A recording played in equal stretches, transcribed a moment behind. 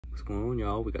What's going on,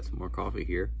 y'all? We got some more coffee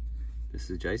here. This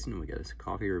is Jason, and we got us a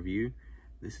coffee review.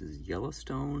 This is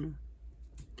Yellowstone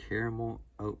Caramel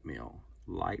Oatmeal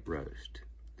Light Roast.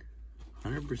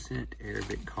 100%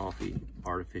 Arabic coffee,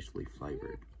 artificially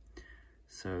flavored.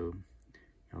 So,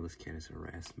 y'all, this cat has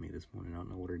harassed me this morning. I don't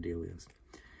know what her deal is.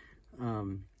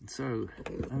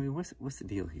 What's the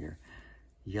deal here?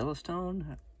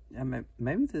 Yellowstone? I mean,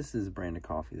 maybe this is a brand of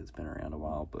coffee that's been around a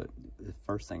while, but the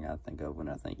first thing I think of when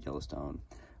I think Yellowstone,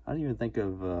 I don't even think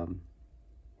of, I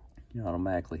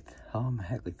automatically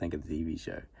think of the TV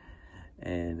show.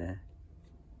 And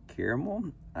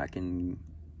caramel, I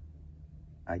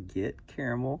get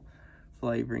caramel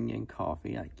flavoring in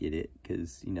coffee. I get it,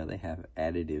 because, they have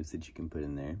additives that you can put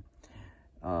in there.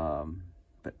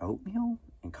 But oatmeal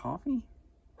and coffee?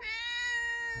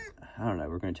 I don't know.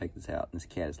 We're going to check this out. This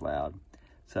cat is loud.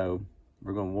 So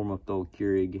we're going to warm up the old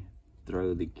Keurig,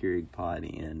 throw the Keurig pot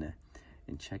in,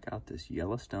 and check out this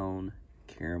Yellowstone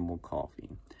caramel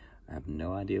coffee. I have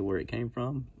no idea where it came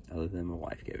from, other than my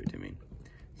wife gave it to me.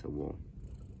 So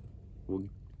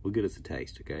we'll get us a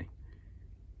taste, okay?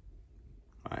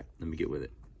 All right, let me get with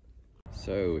it.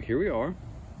 So here we are,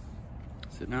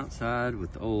 sitting outside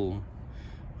with the old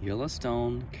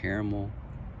Yellowstone caramel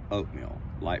oatmeal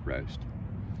light roast.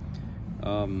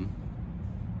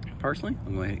 Personally,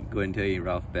 I'm going to go ahead and tell you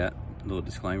right off the bat, a little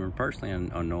disclaimer. Personally,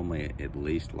 I normally at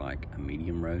least like a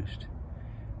medium roast,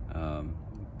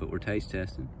 but we're taste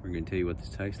testing. We're going to tell you what this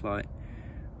tastes like.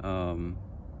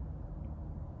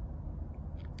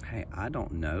 Hey, I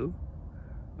don't know,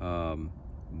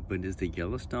 but is the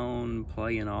Yellowstone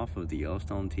playing off of the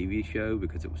Yellowstone TV show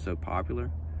because it was so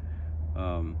popular?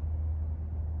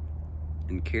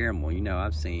 And caramel,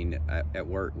 I've seen at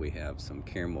work we have some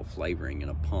caramel flavoring in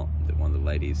a pump that one of the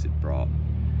ladies had brought.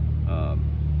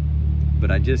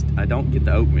 But I don't get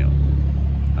the oatmeal.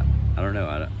 I don't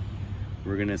know.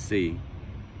 We're gonna see.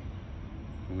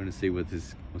 We're gonna see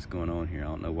what's going on here. I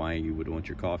don't know why you would want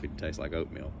your coffee to taste like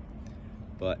oatmeal,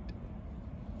 but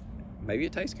maybe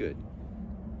it tastes good.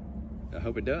 I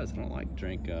hope it does. I don't like to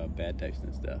drink bad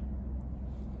tasting stuff.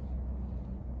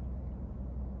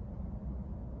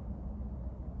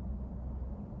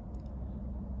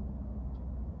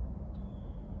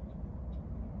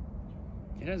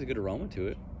 It has a good aroma to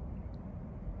it.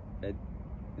 It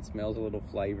smells a little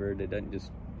flavored. It doesn't just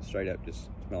straight up just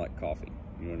smell like coffee.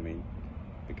 You know what I mean?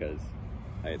 Because,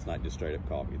 hey, it's not just straight up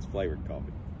coffee. It's flavored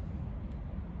coffee.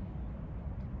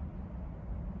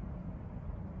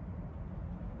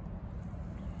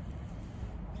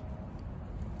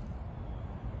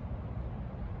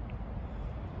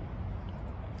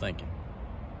 Thank you.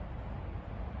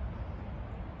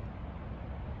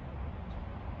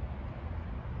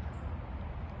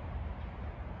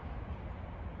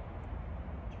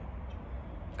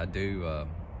 I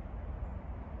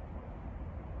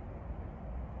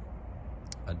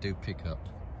do pick up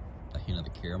a hint of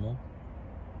the caramel.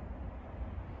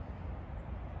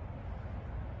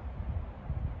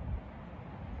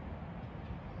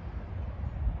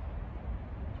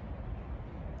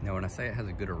 Now, when I say it has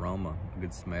a good aroma, a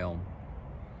good smell,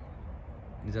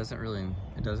 it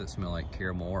doesn't smell like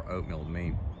caramel or oatmeal to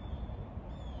me.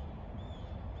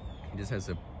 It just has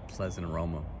a pleasant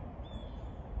aroma.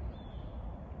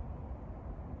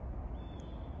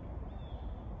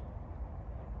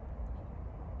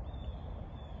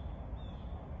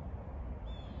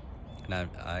 And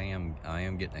I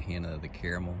am getting a hint of the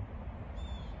caramel.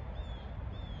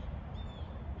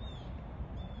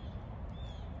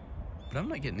 But I'm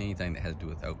not getting anything that has to do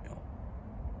with oatmeal.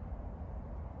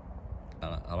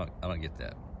 I don't get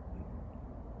that.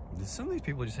 Some of these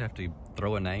people just have to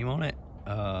throw a name on it.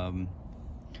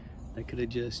 They could have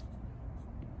just,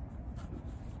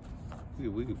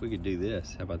 we could do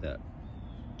this. How about that?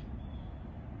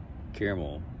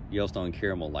 Caramel, Yellowstone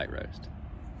caramel light roast.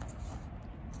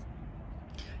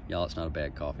 Y'all, it's not a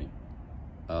bad coffee.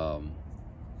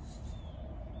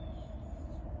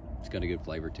 It's got a good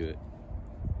flavor to it.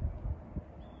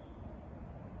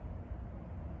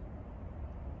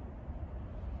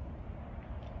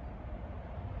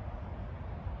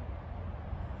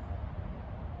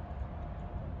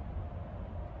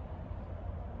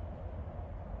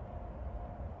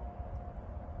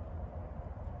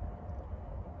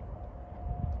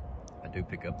 I do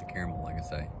pick up the caramel, like I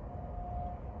say.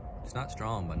 It's not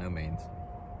strong by no means,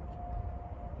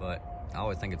 but I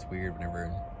always think it's weird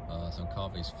whenever some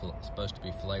coffee's supposed to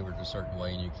be flavored a certain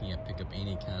way and you can't pick up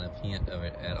any kind of hint of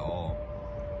it at all.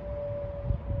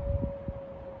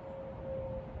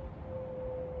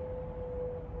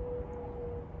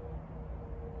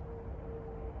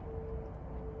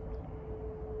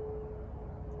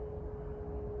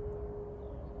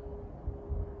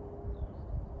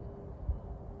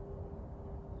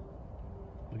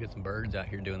 We got some birds out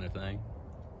here doing their thing.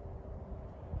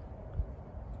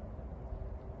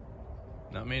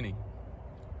 Not many.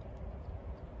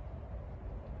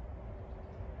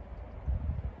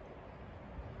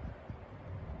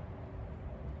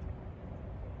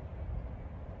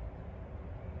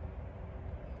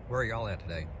 Where are y'all at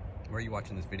today? Where are you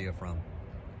watching this video from?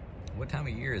 What time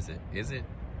of year is it? Is it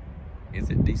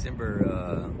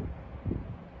December,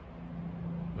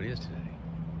 what is today?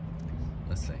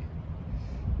 Let's see.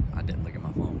 I didn't look at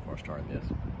my phone before I started this.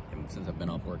 And since I've been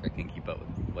off work, I can't keep up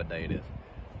with what day it is.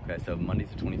 Okay, so Monday's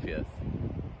the 25th,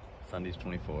 Sunday's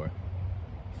 24th,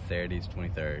 Saturday's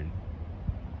 23rd.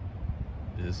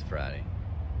 This is Friday.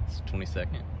 It's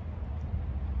 22nd.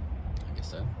 I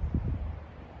guess so.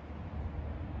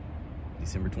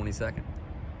 December 22nd,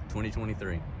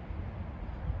 2023.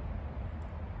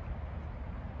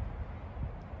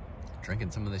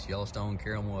 Drinking some of this Yellowstone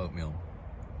caramel oatmeal.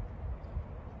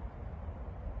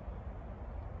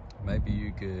 Maybe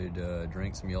you could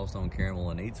drink some Yellowstone caramel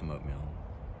and eat some oatmeal.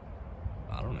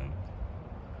 I don't know.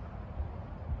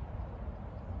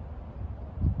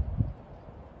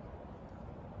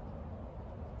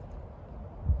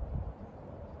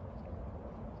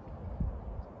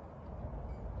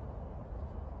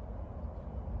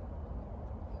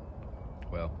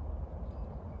 Well,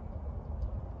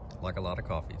 like a lot of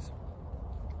coffees,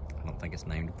 I don't think it's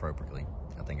named appropriately.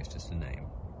 I think it's just a name.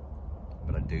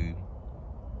 But I do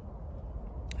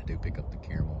pick up the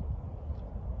caramel.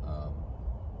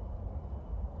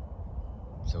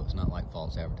 So it's not like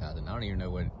false advertising. I don't even know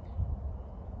what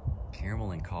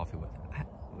caramel and coffee would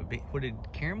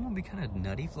caramel be kind of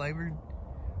nutty flavored?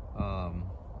 I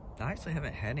actually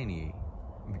haven't had any,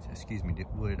 excuse me,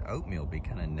 would oatmeal be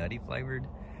kind of nutty flavored?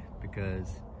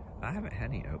 Because I haven't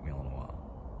had any oatmeal in a while.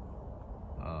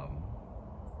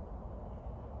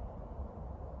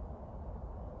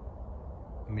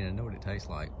 I mean, I know what it tastes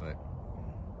like, but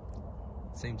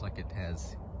it seems like it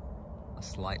has a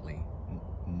slightly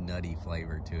nutty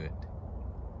flavor to it.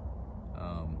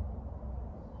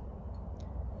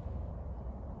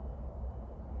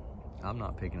 I'm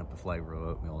not picking up the flavor of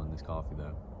oatmeal in this coffee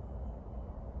though.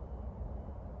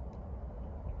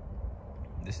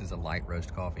 This is a light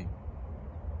roast coffee.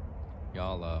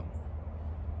 Y'all,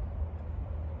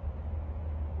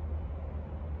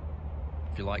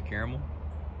 if you like caramel,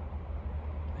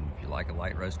 and if you like a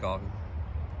light roast coffee,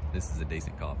 this is a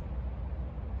decent coffee.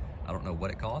 I don't know what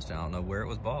it cost, I don't know where it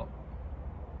was bought.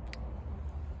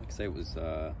 Like I say, it was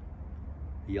the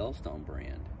Yellowstone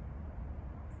brand.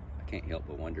 I can't help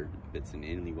but wonder if it's in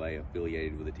any way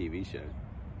affiliated with a TV show.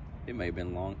 It may have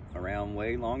been around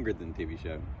way longer than the TV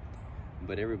show.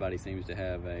 But everybody seems to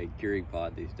have a Keurig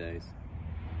pod these days.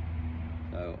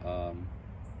 So,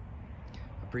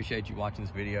 appreciate you watching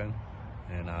this video,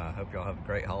 and I hope y'all have a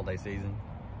great holiday season,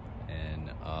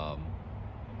 and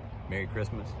Merry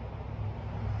Christmas.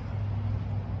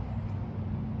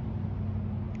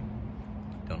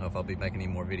 Don't know if I'll be making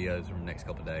any more videos in the next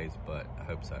couple of days, but I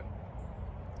hope so.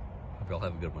 Hope y'all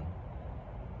have a good one.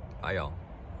 Bye, y'all.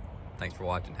 Thanks for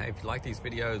watching. Hey, if you like these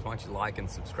videos, why don't you like and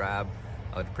subscribe?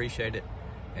 I would appreciate it,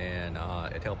 and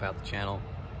it'd help out the channel.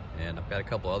 And I've got a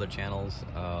couple other channels.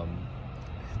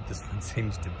 This one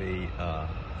seems to be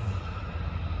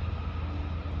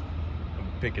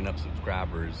picking up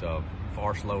subscribers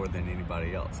far slower than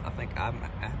anybody else. I think at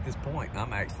this point,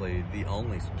 I'm actually the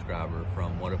only subscriber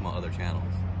from one of my other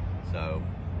channels. So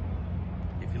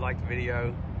if you like the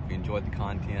video, if you enjoyed the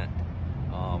content,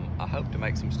 I hope to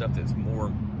make some stuff that's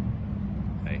more,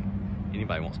 hey,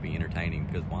 anybody wants to be entertaining,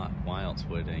 because why else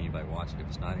would anybody watch it if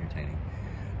it's not entertaining?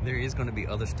 There is going to be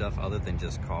other stuff other than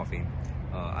just coffee.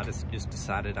 I just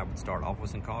decided I would start off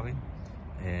with some coffee,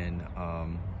 and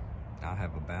I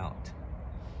have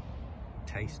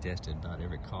taste tested about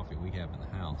every coffee we have in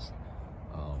the house.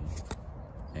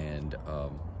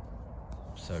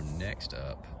 So next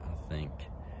up, I think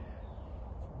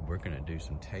we're going to do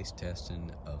some taste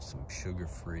testing of some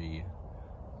sugar-free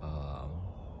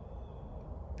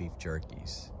beef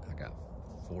jerkies. I got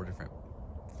four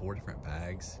different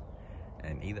bags,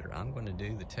 and either I'm going to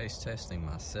do the taste testing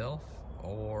myself,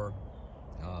 or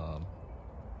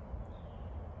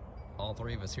all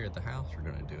three of us here at the house are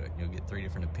going to do it. You'll get 3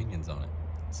 different opinions on it.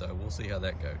 So we'll see how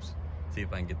that goes. See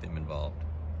if I can get them involved.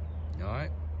 All right.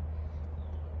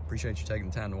 Appreciate you taking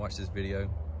the time to watch this video,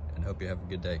 and hope you have a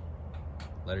good day.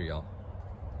 Later, y'all.